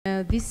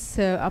this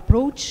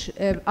approach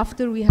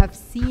after we have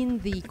seen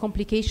the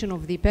complication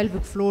of the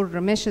pelvic floor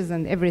meshes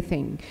and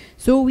everything.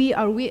 So we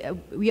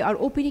are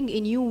opening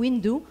a new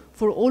window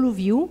for all of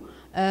you.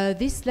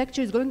 This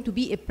lecture is going to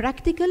be a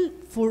practical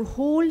for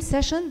whole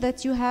session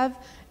that you have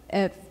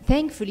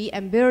thankfully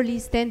and barely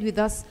stand with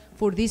us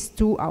for these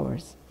 2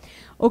 hours.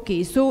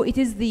 Okay, so it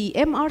is the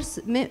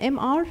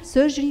MR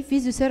surgery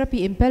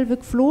physiotherapy in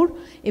pelvic floor,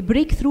 a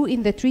breakthrough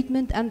in the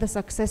treatment and the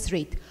success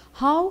rate.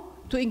 How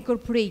to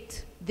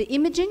incorporate the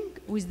imaging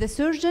with the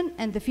surgeon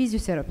and the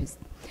physiotherapist.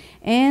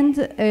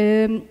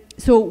 And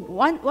so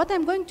what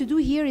I'm going to do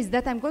here is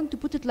that I'm going to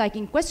put it like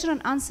in question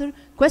and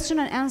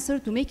answer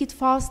to make it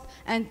fast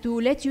and to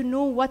let you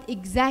know what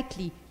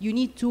exactly you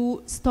need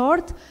to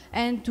start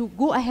and to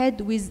go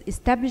ahead with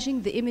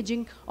establishing the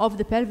imaging of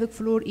the pelvic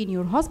floor in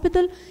your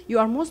hospital. You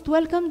are most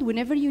welcomed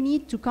whenever you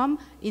need to come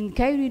in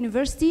Cairo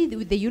University.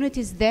 The unit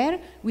is there.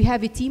 We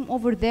have a team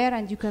over there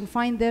and you can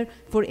find there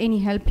for any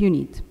help you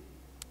need.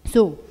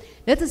 So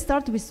let us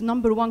start with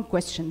number 1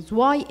 question.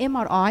 Why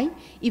MRI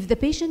if the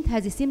patient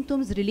has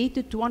symptoms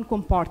related to one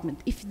compartment?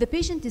 If the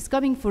patient is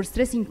coming for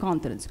stress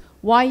incontinence,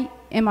 why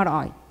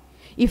MRI?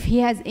 If he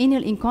has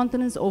anal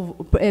incontinence or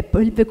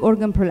pelvic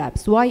organ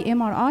prolapse, why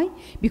MRI?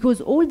 Because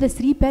all the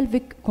 3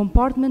 pelvic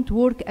compartments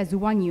work as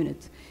one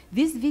unit.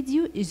 This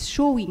video is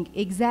showing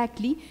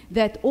exactly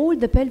that all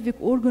the pelvic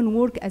organ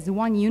work as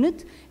one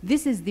unit.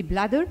 This is the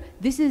bladder,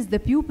 this is the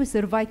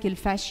pubocervical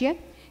fascia,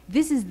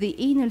 this is the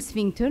anal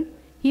sphincter.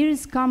 Here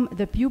is come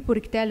the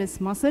puborectalis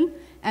muscle,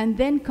 and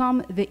then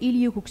come the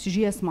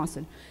iliococcygeus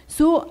muscle.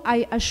 So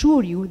I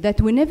assure you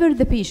that whenever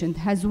the patient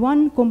has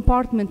one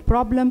compartment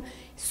problem,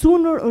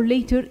 sooner or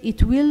later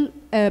it will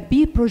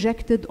be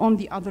projected on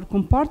the other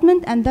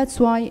compartment, and that's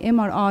why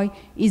MRI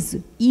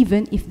is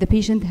even if the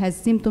patient has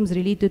symptoms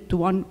related to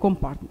one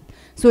compartment.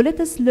 So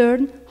let us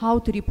learn how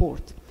to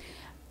report.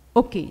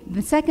 Okay,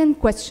 the second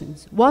question,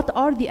 what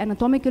are the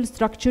anatomical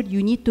structure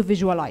you need to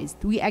visualize?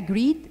 We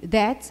agreed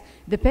that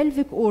the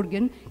pelvic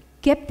organ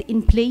kept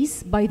in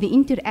place by the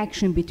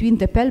interaction between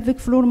the pelvic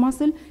floor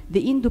muscle,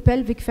 the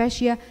endopelvic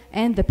fascia,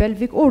 and the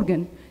pelvic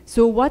organ.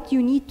 So what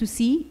you need to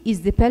see is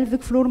the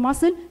pelvic floor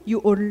muscle. You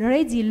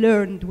already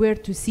learned where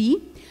to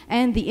see,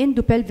 and the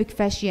endopelvic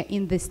fascia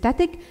in the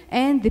static,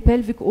 and the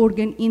pelvic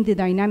organ in the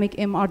dynamic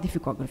MR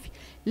difficography.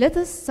 Let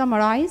us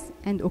summarize,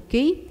 and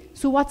okay,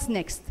 so what's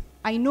next?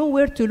 I know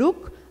where to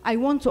look, I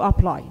want to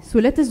apply. So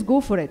let us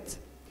go for it.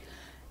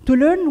 To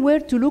learn where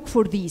to look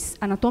for these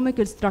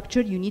anatomical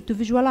structure, you need to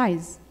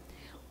visualize.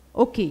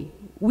 Okay,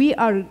 we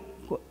are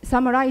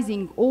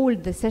summarizing all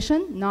the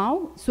session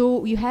now.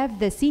 So you have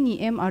the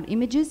cine MR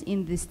images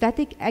in the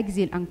static,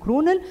 axial, and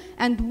coronal,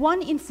 and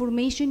one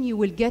information you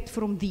will get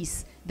from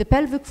these. The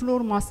pelvic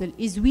floor muscle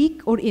is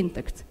weak or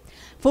intact.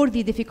 For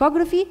the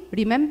difficography,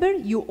 remember,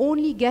 you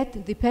only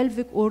get the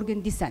pelvic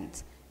organ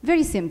descent.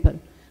 Very simple.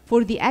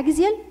 For the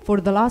axial,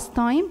 for the last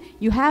time,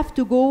 you have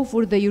to go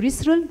for the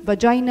urethral,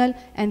 vaginal,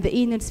 and the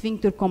anal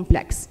sphincter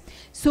complex.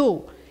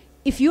 So,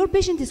 if your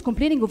patient is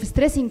complaining of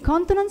stress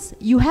incontinence,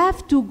 you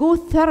have to go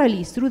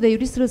thoroughly through the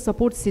urethral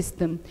support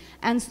system.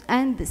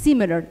 And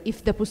similar,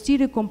 if the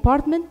posterior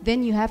compartment,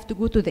 then you have to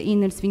go to the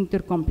anal sphincter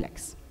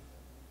complex.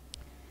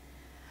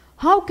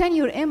 How can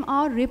your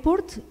MR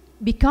report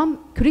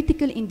become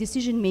critical in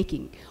decision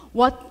making?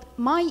 What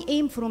my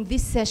aim from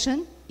this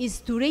session is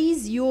to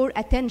raise your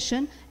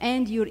attention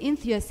and your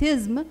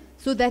enthusiasm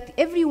so that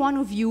every one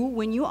of you,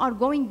 when you are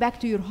going back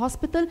to your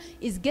hospital,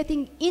 is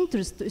getting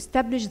interest to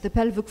establish the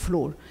pelvic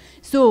floor.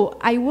 So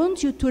I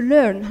want you to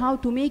learn how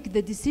to make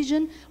the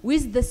decision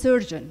with the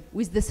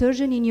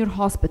surgeon in your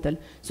hospital.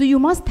 So you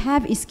must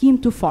have a scheme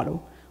to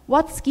follow.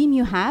 What scheme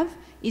you have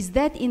is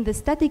that in the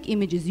static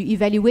images, you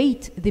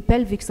evaluate the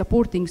pelvic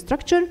supporting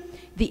structure,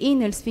 the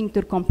anal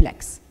sphincter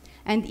complex.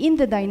 And in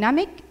the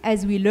dynamic,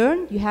 as we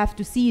learned, you have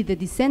to see the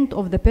descent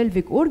of the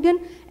pelvic organ,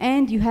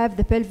 and you have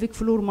the pelvic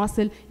floor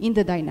muscle in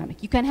the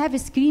dynamic. You can have a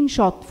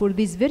screenshot for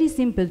this very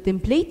simple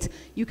template.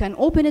 You can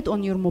open it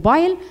on your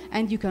mobile,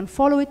 and you can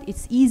follow it.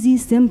 It's easy,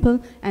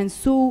 simple, and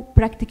so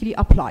practically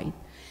applied.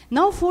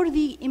 Now for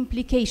the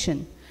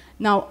implication.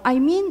 Now, I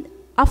mean,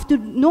 after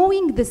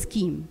knowing the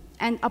scheme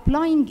and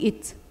applying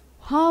it,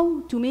 how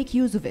to make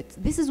use of it.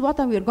 This is what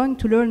we are going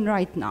to learn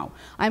right now.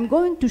 I'm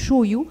going to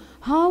show you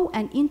how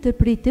an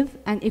interpretive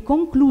and a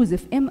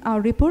conclusive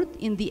MR report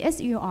in the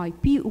SUI,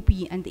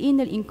 POP, and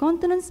anal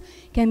incontinence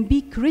can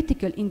be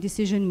critical in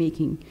decision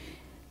making.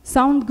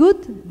 Sound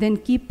good? Then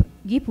keep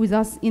with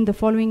us in the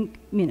following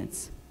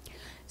minutes.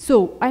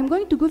 So I'm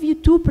going to give you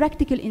 2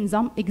 practical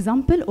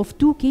examples of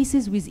 2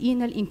 cases with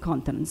anal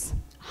incontinence.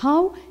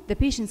 How the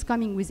patient's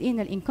coming with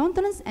anal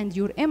incontinence and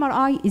your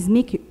MRI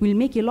will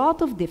make a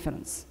lot of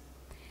difference.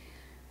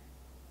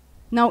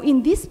 Now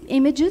in these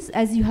images,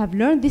 as you have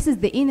learned, this is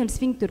the anal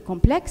sphincter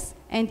complex,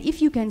 and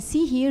if you can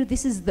see here,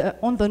 this is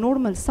on the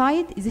normal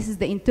side, this is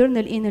the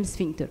internal anal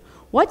sphincter.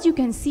 What you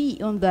can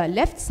see on the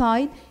left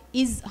side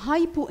is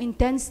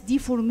hypointense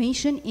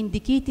deformation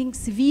indicating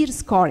severe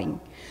scarring.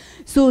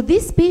 So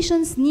these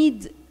patients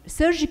need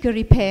surgical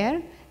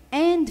repair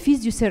and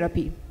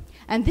physiotherapy.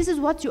 And this is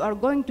what you are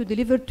going to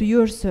deliver to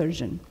your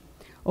surgeon.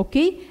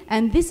 Okay,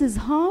 and this is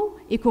how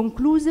a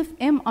conclusive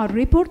MR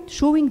report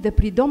showing the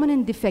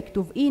predominant defect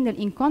of anal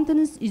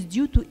incontinence is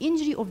due to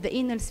injury of the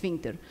anal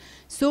sphincter.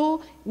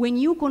 So when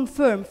you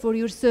confirm for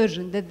your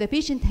surgeon that the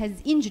patient has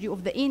injury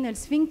of the anal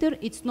sphincter,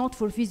 it's not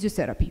for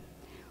physiotherapy.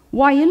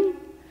 While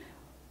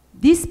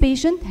this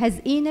patient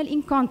has anal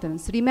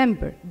incontinence,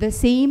 remember, the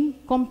same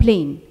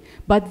complaint.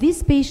 But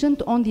this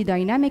patient on the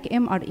dynamic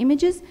MR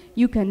images,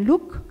 you can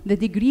look the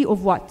degree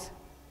of what?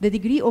 The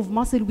degree of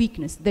muscle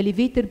weakness, the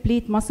levator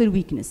plate muscle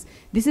weakness.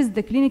 This is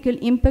the clinical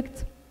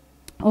impact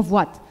of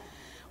what?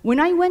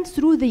 When I went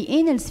through the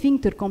anal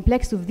sphincter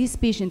complex of this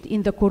patient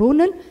in the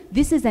coronal,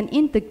 this is an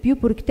intact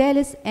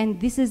puborectalis and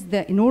this is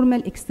the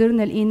normal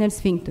external anal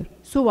sphincter.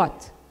 So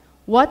what?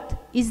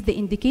 What is the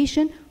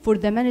indication for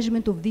the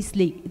management of this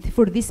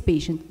for this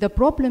patient? The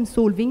problem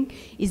solving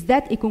is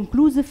that a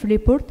conclusive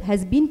report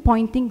has been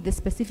pointing the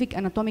specific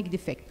anatomic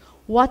defect.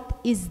 What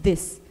is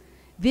this?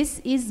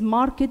 This is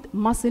marked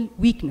muscle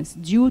weakness,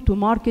 due to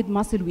marked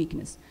muscle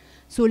weakness.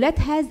 So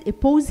let's have a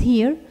pause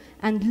here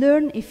and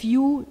learn a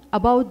few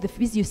about the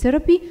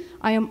physiotherapy.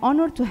 I am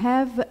honored to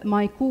have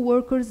my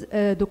co-workers,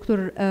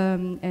 Dr.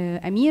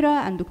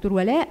 Amira and Dr.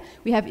 Wala.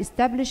 We have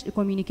established a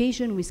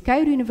communication with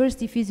Cairo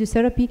University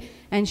Physiotherapy,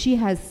 and she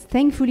has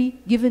thankfully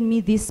given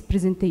me this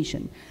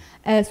presentation.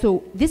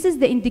 So this is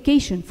the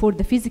indication for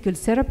the physical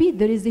therapy.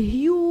 There is a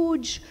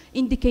huge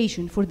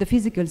indication for the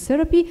physical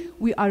therapy.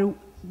 We are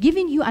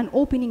giving you an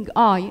opening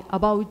eye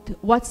about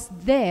what's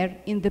there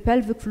in the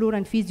pelvic floor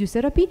and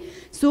physiotherapy.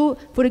 So,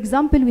 for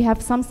example, we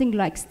have something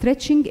like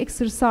stretching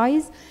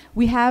exercise.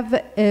 We have,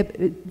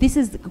 this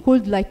is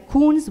called like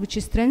cones, which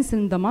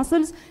strengthen the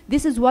muscles.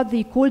 This is what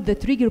they call the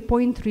trigger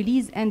point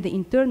release and the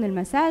internal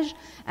massage.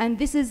 And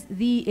this is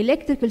the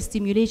electrical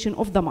stimulation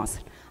of the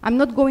muscle. I'm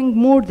not going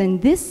more than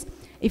this.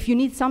 If you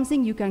need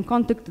something, you can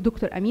contact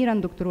Dr. Amir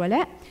and Dr.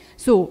 Wala.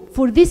 So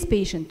for this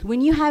patient,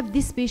 when you have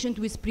this patient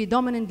with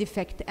predominant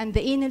defect and the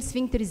anal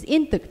sphincter is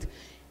intact,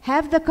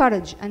 have the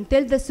courage and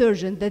tell the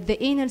surgeon that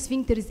the anal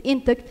sphincter is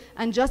intact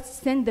and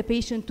just send the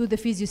patient to the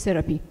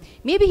physiotherapy.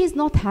 Maybe he's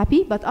not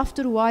happy, but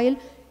after a while,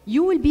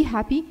 you will be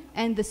happy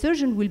and the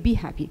surgeon will be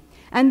happy.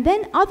 And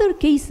then other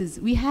cases,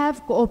 we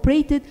have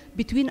cooperated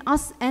between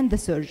us and the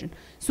surgeon.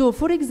 So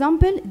for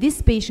example,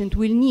 this patient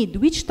will need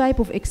which type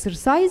of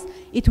exercise?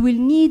 It will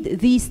need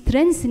the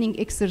strengthening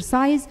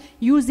exercise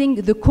using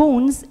the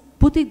cones,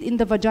 put it in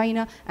the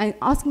vagina and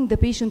asking the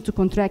patient to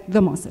contract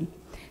the muscle.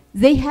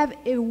 They have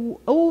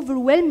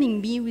overwhelming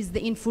me with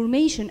the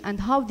information and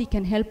how they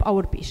can help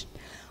our patient.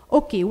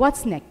 Okay,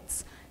 what's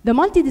next? The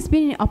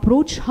multidisciplinary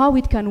approach, how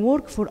it can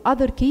work for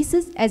other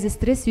cases as a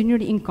stress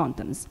urinary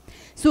incontinence.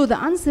 So the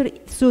answer,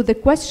 so the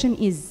question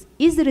is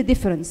there a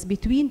difference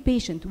between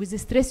patient with a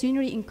stress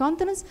urinary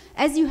incontinence?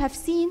 As you have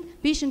seen,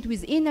 patient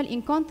with anal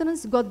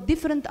incontinence got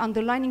different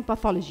underlying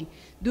pathology.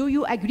 Do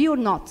you agree or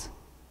not?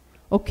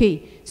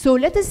 Okay, so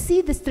let us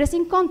see the stress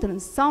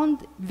incontinence.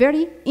 Sound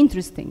very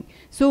interesting.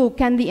 So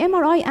can the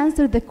MRI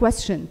answer the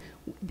question?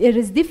 There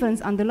is difference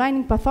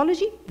underlying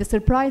pathology? The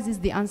surprise is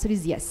the answer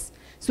is yes.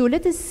 So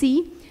let us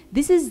see.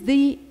 This is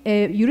the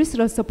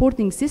urethral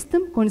supporting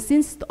system,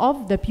 consists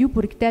of the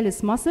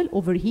puborectalis muscle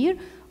over here.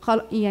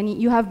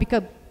 You have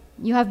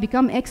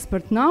become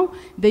expert now.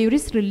 The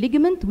urethral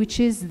ligament, which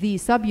is the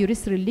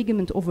suburethral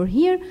ligament over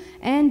here,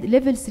 and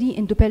level 3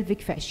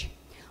 endopelvic fascia.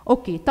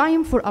 Okay,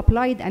 time for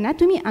applied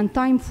anatomy and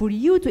time for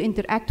you to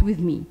interact with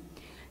me.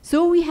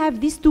 So we have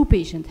these two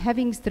patients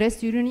having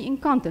stress urinary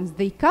incontinence.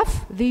 They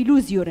cough, they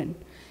lose urine.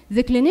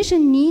 The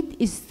clinician need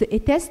is a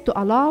test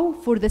to allow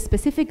for the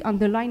specific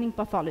underlying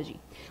pathology.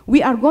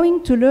 We are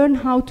going to learn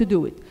how to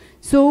do it.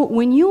 So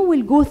when you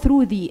will go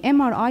through the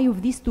MRI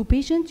of these two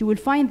patients, you will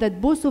find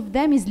that both of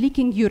them is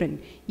leaking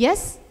urine.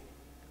 Yes?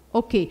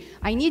 Okay,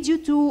 I need you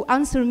to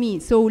answer me.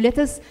 So let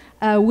us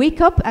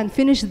wake up and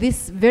finish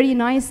this very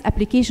nice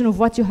application of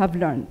what you have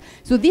learned.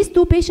 So these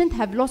two patients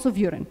have loss of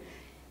urine.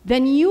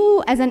 Then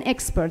you, as an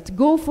expert,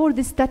 go for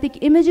the static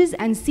images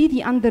and see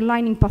the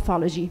underlying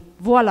pathology.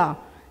 Voila.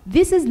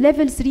 This is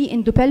level 3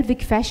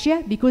 endopelvic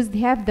fascia because they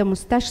have the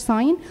mustache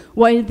sign,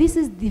 while this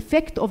is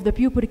defect of the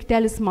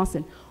puborectalis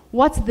muscle.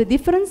 What's the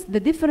difference? The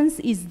difference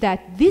is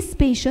that this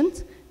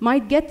patient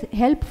might get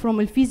help from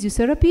a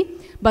physiotherapy,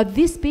 but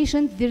this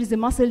patient, there is a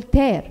muscle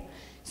tear.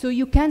 So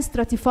you can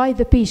stratify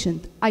the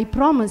patient. I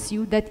promise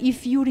you that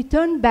if you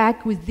return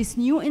back with this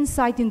new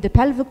insight in the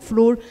pelvic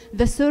floor,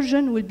 the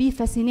surgeon will be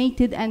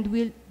fascinated and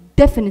will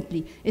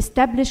definitely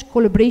establish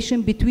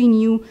collaboration between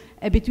you,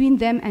 between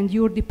them and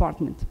your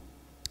department.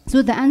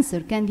 So the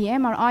answer, can the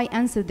MRI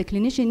answer the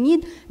clinician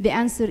need? The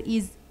answer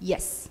is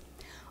yes.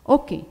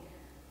 Okay,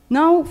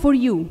 now for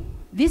you,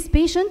 this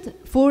patient,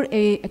 for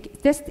a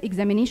test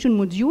examination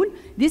module,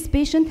 this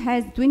patient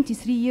has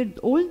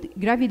 23-year-old,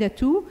 gravida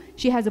 2.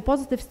 She has a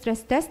positive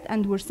stress test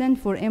and were sent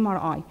for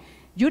MRI.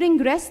 During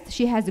rest,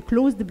 she has a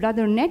closed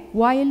bladder neck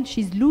while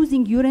she's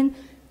losing urine.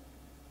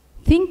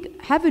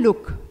 Have a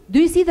look. Do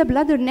you see the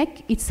bladder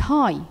neck? It's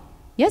high,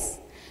 yes?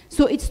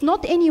 So it's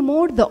not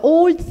anymore the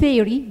old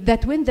theory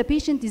that when the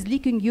patient is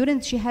leaking urine,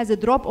 she has a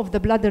drop of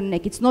the bladder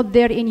neck. It's not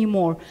there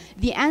anymore.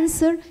 The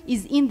answer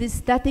is in the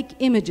static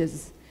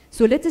images.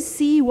 So let us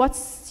see what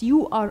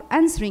you are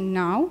answering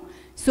now.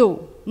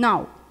 So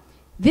now,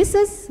 this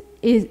is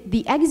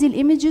the axial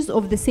images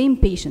of the same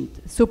patient.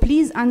 So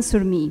please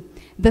answer me.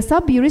 The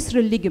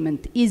suburethral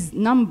ligament is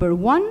number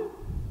 1,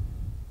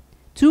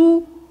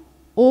 2,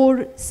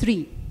 or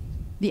 3?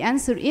 The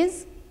answer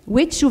is,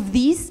 which of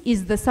these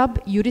is the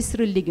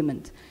suburethral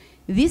ligament?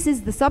 This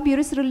is the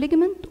suburethral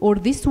ligament, or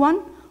this one,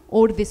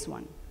 or this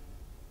one?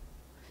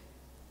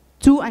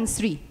 2 and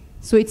 3.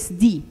 So it's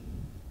D.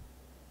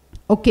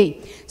 Okay,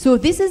 so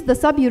this is the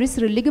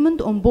suburethral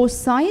ligament on both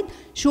sides,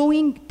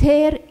 showing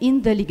tear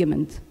in the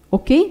ligament.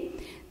 Okay,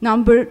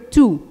 number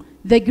 2.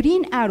 The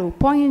green arrow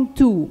point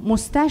to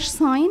mustache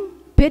sign,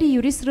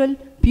 periurethral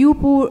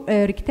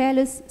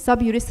puborectalis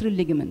suburethral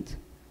ligament.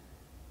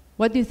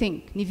 What do you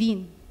think,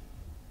 Niveen?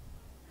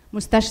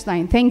 Mustache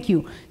sign, thank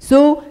you.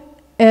 So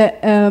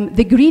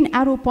the green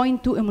arrow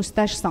point to a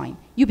mustache sign.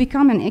 You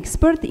become an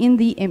expert in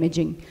the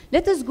imaging.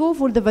 Let us go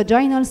for the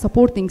vaginal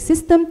supporting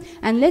system,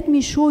 and let me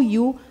show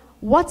you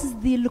what's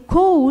the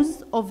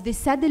cause of the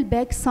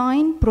saddleback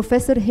sign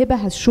Professor Hiba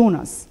has shown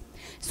us.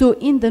 So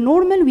in the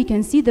normal, we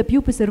can see the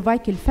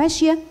pubocervical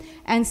fascia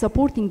and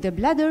supporting the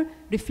bladder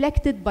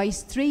reflected by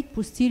straight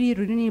posterior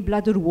urinary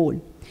bladder wall.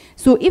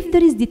 So if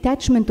there is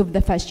detachment of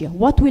the fascia,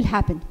 what will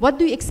happen? What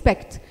do you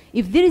expect?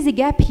 If there is a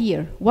gap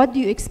here, what do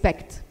you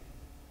expect?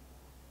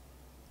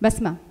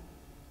 Basma.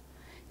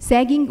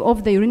 Sagging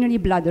of the urinary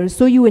bladder,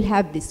 so you will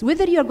have this.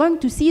 Whether you are going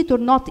to see it or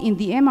not in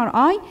the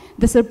MRI,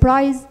 the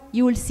surprise,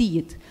 you will see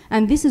it.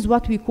 And this is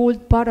what we call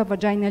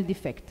paravaginal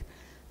defect.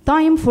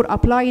 Time for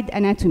applied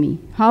anatomy.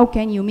 How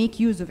can you make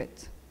use of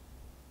it?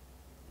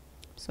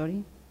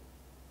 Sorry.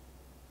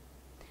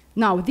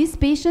 Now, this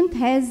patient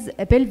has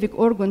a pelvic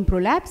organ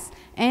prolapse,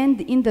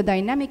 and in the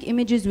dynamic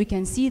images, we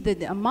can see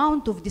that the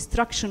amount of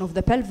destruction of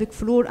the pelvic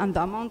floor and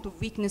the amount of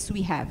weakness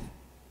we have.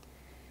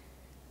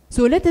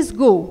 So let us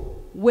go.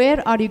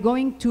 Where are you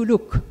going to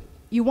look?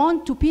 You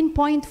want to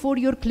pinpoint for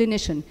your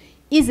clinician.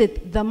 Is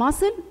it the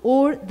muscle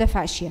or the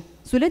fascia?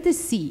 So let us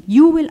see.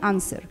 You will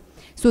answer.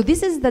 So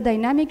this is the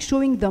dynamic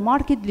showing the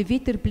marked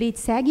levator plate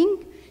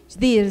sagging.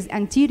 There's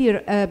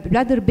anterior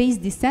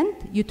bladder-based descent,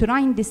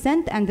 uterine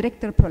descent, and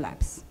rectal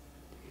prolapse.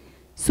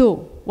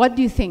 So what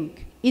do you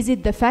think? Is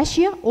it the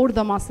fascia or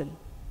the muscle?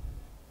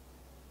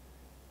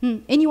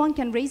 Anyone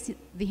can raise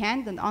the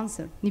hand and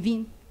answer.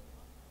 Niveen?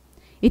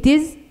 It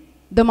is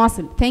the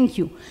muscle. Thank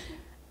you.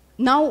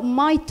 Now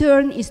my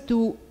turn is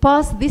to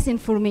pass this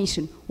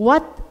information.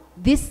 What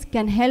this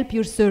can help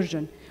your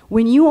surgeon.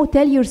 When you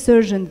tell your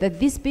surgeon that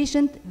this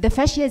patient, the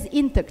fascia is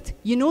intact,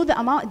 you know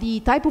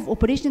the type of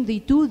operation they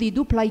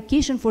do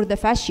plication for the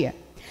fascia.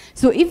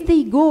 So if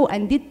they go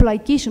and did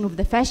plication of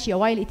the fascia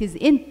while it is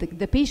intact,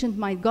 the patient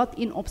might got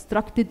in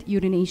obstructed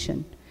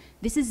urination.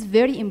 This is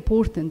very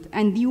important,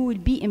 and you will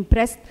be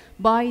impressed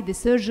by the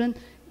surgeon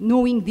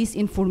knowing this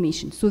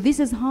information. So this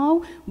is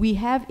how we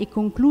have a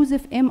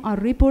conclusive MR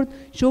report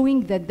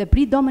showing that the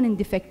predominant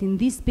defect in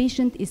this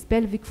patient is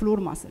pelvic floor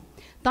muscle.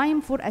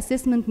 Time for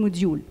assessment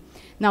module.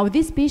 Now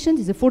this patient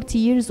is 40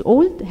 years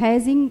old,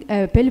 having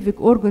a pelvic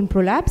organ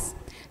prolapse.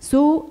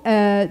 So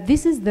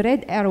this is the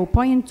red arrow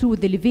point to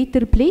the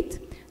levator plate.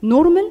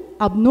 Normal,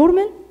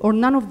 abnormal, or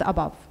none of the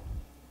above?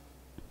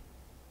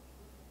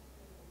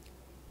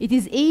 It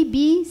is A,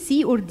 B,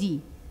 C, or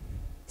D?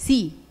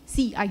 C.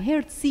 C. I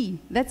heard C.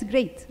 That's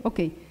great.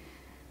 Okay.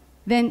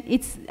 Then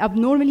it's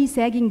abnormally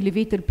sagging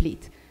levator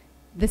plate.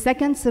 The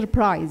second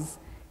surprise,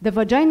 the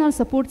vaginal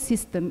support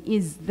system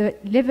is the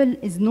level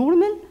is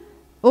normal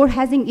or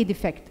having a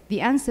defect?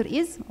 The answer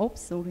is,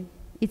 oops, sorry.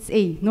 It's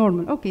A,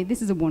 normal. Okay,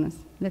 this is a bonus.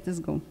 Let us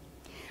go.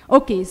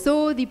 Okay,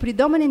 so the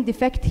predominant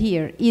defect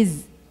here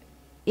is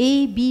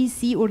A, B,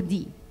 C, or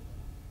D?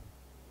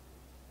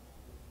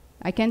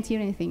 I can't hear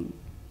anything.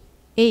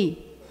 A.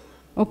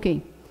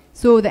 Okay.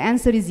 So the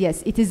answer is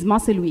yes, it is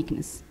muscle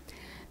weakness.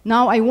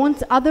 Now I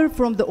want other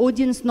from the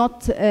audience,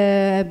 not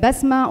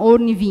Basma or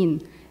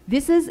Niveen.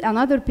 This is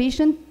another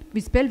patient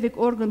with pelvic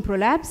organ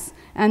prolapse,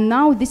 and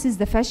now this is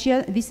the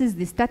fascia, this is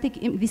the static,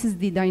 this is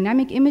the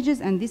dynamic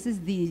images, and this is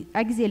the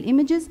axial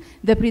images.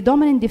 The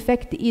predominant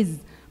defect is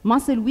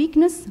muscle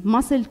weakness,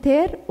 muscle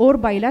tear, or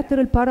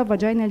bilateral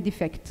paravaginal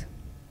defect.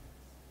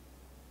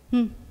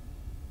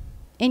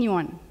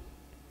 Anyone?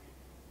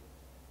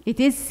 It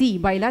is C,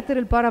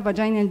 bilateral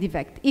paravaginal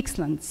defect.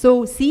 Excellent.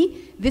 So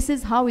C, this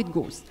is how it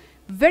goes.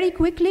 Very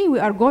quickly, we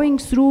are going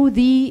through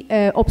the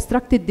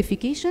obstructed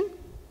defecation.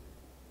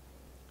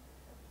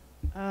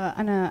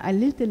 أنا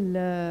قللت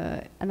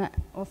أنا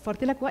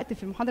وفرت لك وقت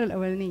في المحاضرة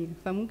الأولانية،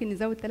 فممكن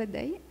نزود 3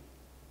 دقايق.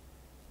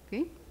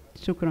 Okay.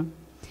 شكرا.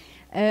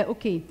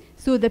 Okay,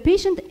 so the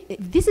patient,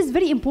 this is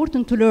very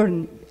important to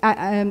learn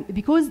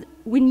because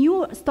when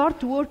you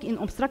start to work in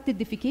obstructed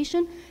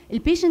defecation,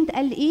 البيشنت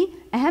قال ايه؟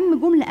 أهم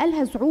جملة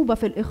قالها صعوبة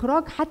في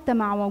الإخراج حتى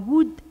مع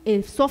وجود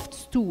soft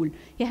stool.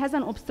 He has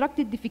an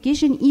obstructed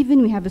defecation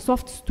even we have a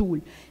soft stool.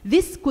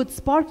 This could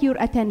spark your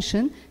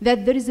attention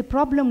that there is a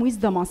problem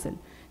with the muscle.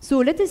 So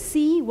let us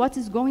see what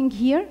is going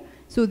here.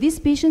 So this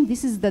patient,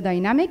 this is the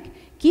dynamic.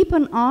 Keep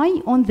an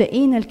eye on the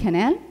anal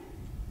canal.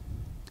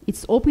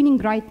 It's opening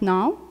right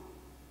now.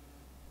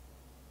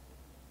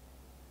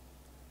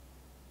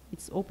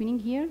 It's opening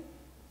here.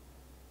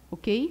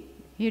 Okay,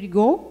 here you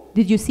go.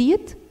 Did you see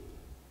it?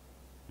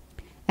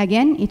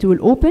 Again, it will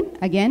open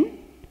again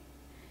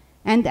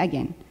and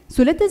again.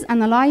 So let us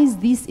analyze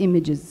these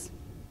images.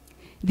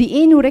 The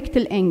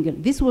anorectal angle.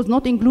 This was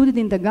not included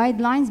in the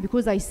guidelines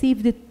because I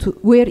saved it to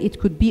where it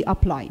could be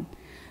applied.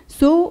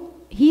 So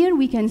here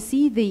we can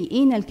see the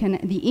anal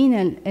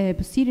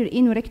posterior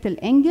anorectal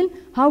angle.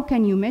 How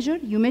can you measure?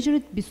 You measure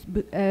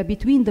it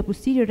between the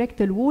posterior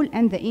rectal wall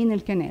and the anal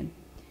canal.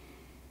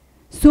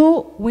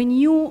 So when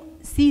you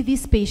see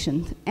this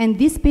patient, and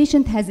this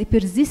patient has a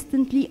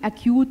persistently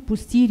acute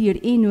posterior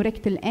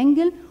anorectal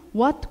angle,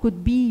 what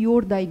could be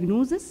your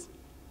diagnosis?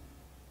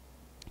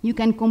 You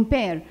can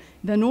compare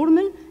the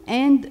normal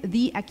and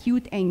the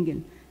acute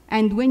angle.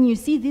 And when you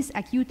see this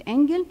acute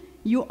angle,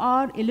 you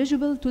are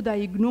eligible to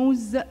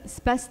diagnose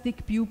spastic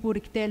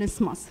puborectalis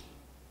muscle.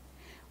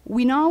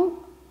 We now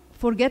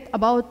forget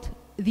about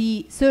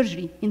the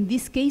surgery. In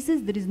these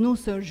cases, there is no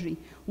surgery.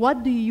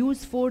 What do you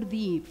use for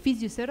the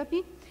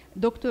physiotherapy?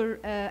 Dr.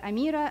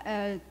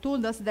 Amira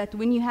told us that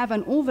when you have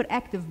an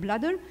overactive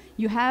bladder,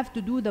 you have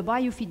to do the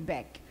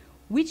biofeedback.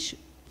 Which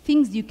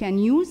things you can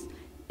use?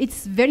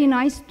 It's very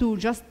nice to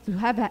just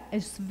have a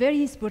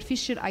very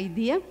superficial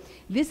idea.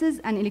 This is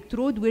an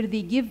electrode where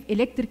they give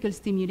electrical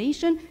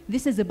stimulation.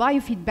 This is a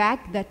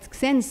biofeedback that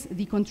sends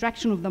the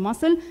contraction of the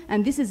muscle,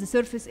 and this is a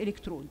surface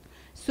electrode.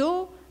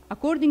 So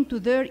according to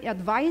their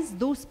advice,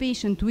 those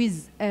patients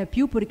with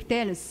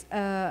puborectalis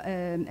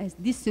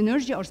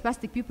dyssynergia or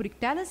spastic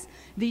puborectalis,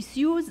 they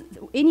use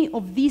any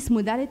of these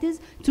modalities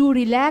to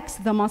relax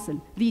the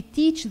muscle. They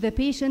teach the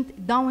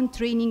patient down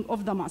training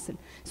of the muscle.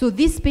 So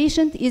this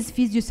patient is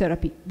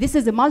physiotherapy. This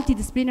is a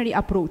multidisciplinary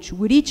approach.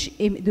 We reach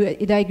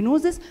a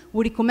diagnosis,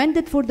 we recommend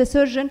it for the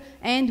surgeon,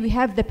 and we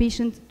have the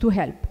patient to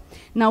help.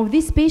 Now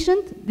this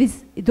patient,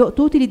 this is a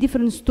totally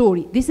different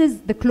story. This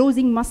is the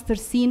closing master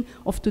scene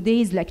of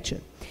today's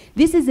lecture.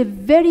 This is a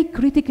very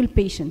critical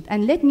patient,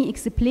 and let me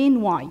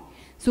explain why.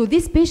 So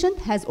this patient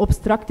has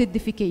obstructed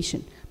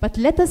defecation, but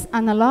let us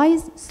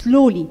analyze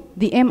slowly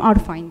the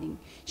MR finding.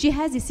 She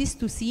has a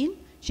cystocele,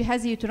 she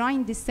has a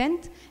uterine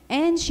descent,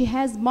 and she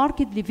has marked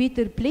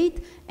levator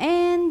plate,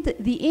 and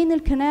the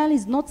anal canal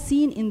is not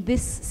seen in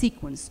this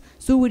sequence.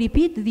 So we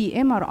repeat the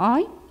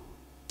MRI,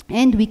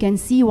 and we can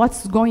see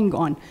what's going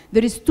on.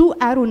 There is 2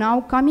 arrows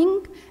now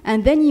coming,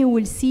 and then you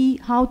will see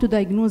how to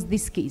diagnose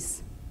this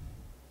case.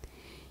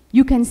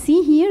 You can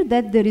see here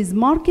that there is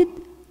marked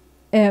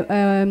a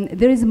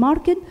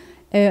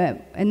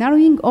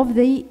narrowing of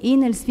the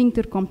anal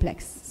sphincter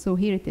complex. So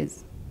here it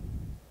is.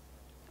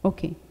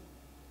 Okay.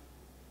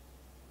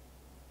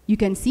 You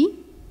can see?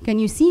 Can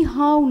you see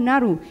how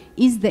narrow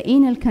is the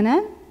anal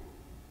canal?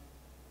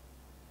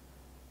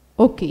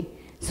 Okay.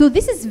 So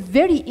this is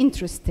very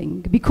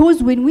interesting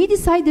because when we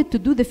decided to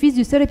do the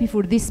physiotherapy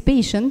for this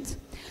patient,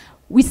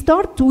 we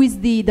start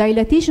with the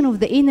dilatation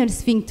of the anal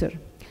sphincter.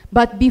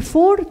 But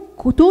before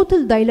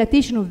total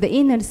dilatation of the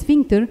anal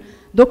sphincter,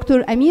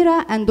 Dr.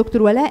 Amira and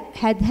Dr. Wala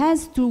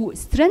has to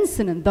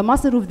strengthen the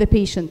muscle of the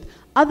patient.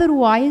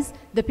 Otherwise,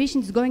 the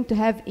patient is going to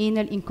have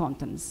anal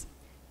incontinence.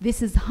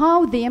 This is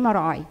how the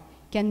MRI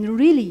can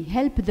really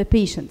help the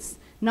patients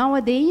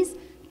nowadays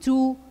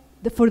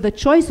for the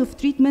choice of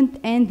treatment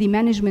and the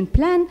management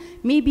plan.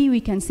 Maybe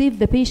we can save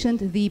the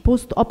patient the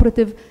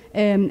post-operative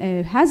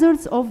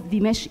hazards of the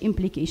mesh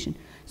implication.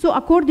 So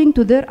according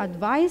to their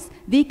advice,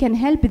 they can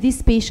help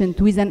this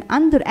patient with an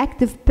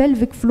underactive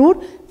pelvic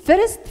floor.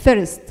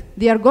 First,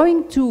 they are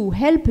going to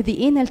help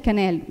the anal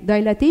canal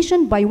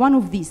dilatation by one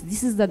of these.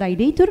 This is the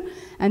dilator,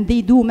 and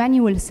they do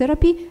manual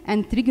therapy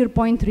and trigger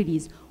point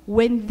release.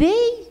 When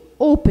they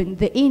open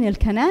the anal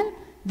canal,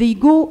 they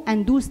go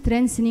and do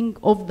strengthening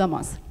of the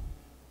muscle.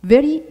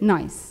 Very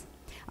nice.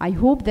 I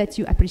hope that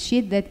you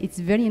appreciate that. It's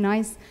very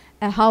nice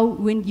how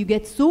when you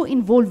get so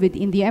involved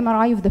in the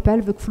MRI of the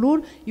pelvic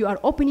floor, you are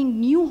opening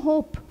new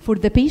hope for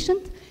the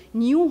patient,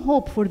 new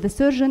hope for the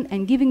surgeon,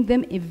 and giving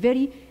them a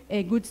very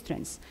good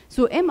strength.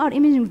 So MR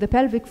imaging of the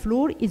pelvic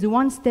floor is a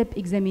one-step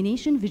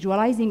examination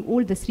visualizing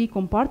all the 3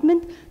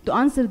 compartments to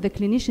answer the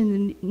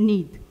clinician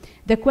need.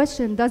 The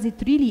question, does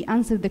it really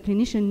answer the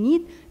clinician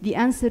need? The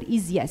answer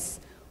is yes.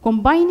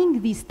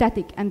 Combining the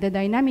static and the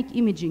dynamic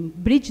imaging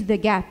bridge the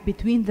gap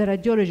between the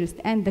radiologist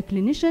and the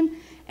clinician,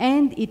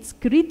 and it's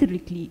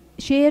critically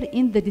share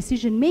in the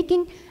decision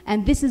making,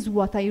 and this is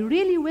what I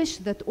really wish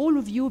that all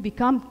of you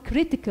become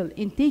critical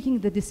in taking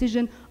the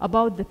decision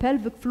about the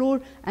pelvic floor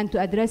and to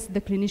address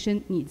the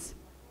clinician needs.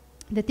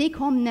 The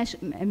take-home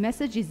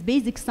message is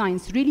basic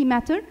science really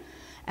matter.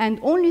 and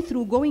only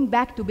through going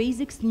back to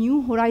basics,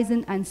 new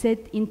horizon and set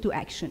into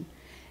action.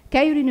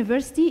 Cairo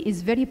University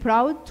is very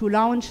proud to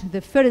launch the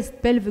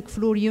first pelvic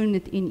floor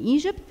unit in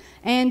Egypt.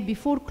 And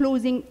before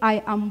closing,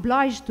 I am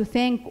obliged to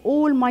thank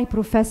all my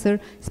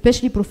professors,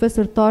 especially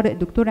Professor Tariq,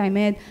 Dr.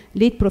 Ahmed,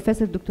 late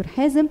Professor Dr.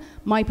 Hazem,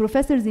 my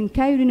professors in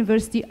Cairo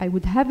University. I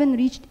would haven't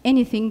reached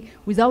anything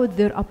without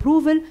their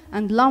approval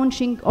and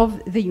launching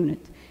of the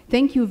unit.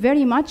 Thank you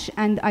very much,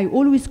 and I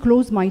always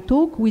close my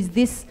talk with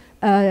this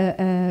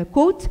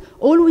quote: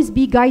 always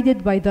be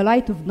guided by the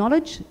light of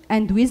knowledge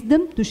and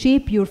wisdom to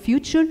shape your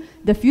future,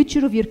 the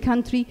future of your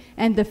country,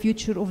 and the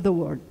future of the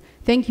world.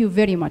 Thank you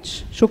very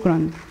much.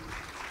 Shukran.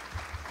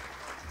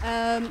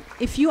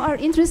 If you are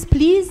interested,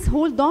 please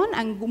hold on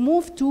and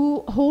move to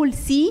Hall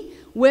C,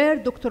 where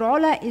Dr.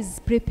 Ola is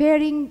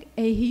preparing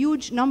a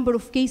huge number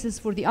of cases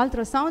for the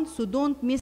ultrasound, so don't miss